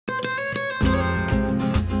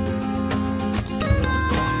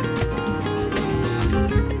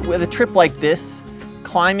With a trip like this,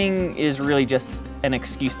 climbing is really just an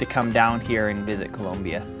excuse to come down here and visit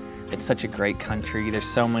Colombia. It's such a great country. There's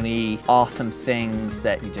so many awesome things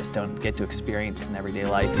that you just don't get to experience in everyday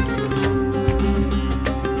life.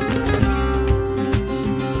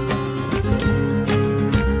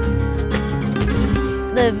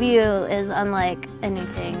 The view is unlike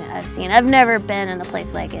anything I've seen. I've never been in a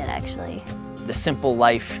place like it, actually. The simple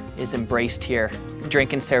life is embraced here.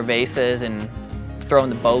 Drinking cervezas and throwing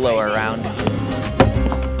the bolo around.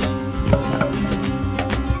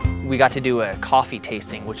 We got to do a coffee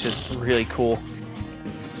tasting, which is really cool.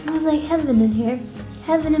 It smells like heaven in here.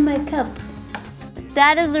 Heaven in my cup.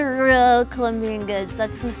 That is a real Colombian goods.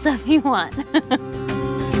 That's the stuff you want.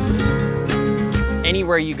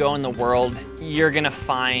 Anywhere you go in the world, you're gonna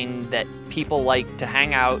find that people like to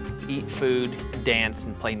hang out, eat food, dance,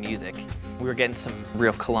 and play music. We were getting some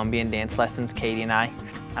real Colombian dance lessons, Katie and I.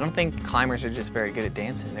 I don't think climbers are just very good at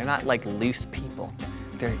dancing. They're not like loose people.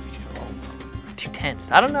 They're too tense.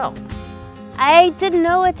 I don't know. I didn't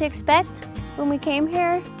know what to expect when we came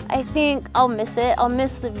here. I think I'll miss it. I'll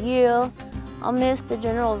miss the view. I'll miss the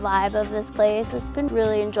general vibe of this place. It's been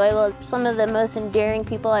really enjoyable. Some of the most endearing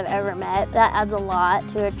people I've ever met. That adds a lot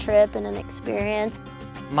to a trip and an experience.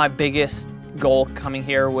 My biggest goal coming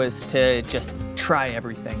here was to just try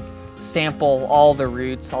everything. Sample all the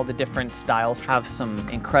routes, all the different styles, have some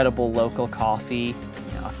incredible local coffee,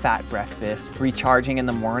 a fat breakfast, recharging in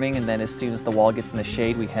the morning, and then as soon as the wall gets in the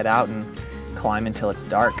shade, we head out and climb until it's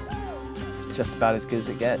dark. It's just about as good as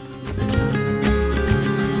it gets.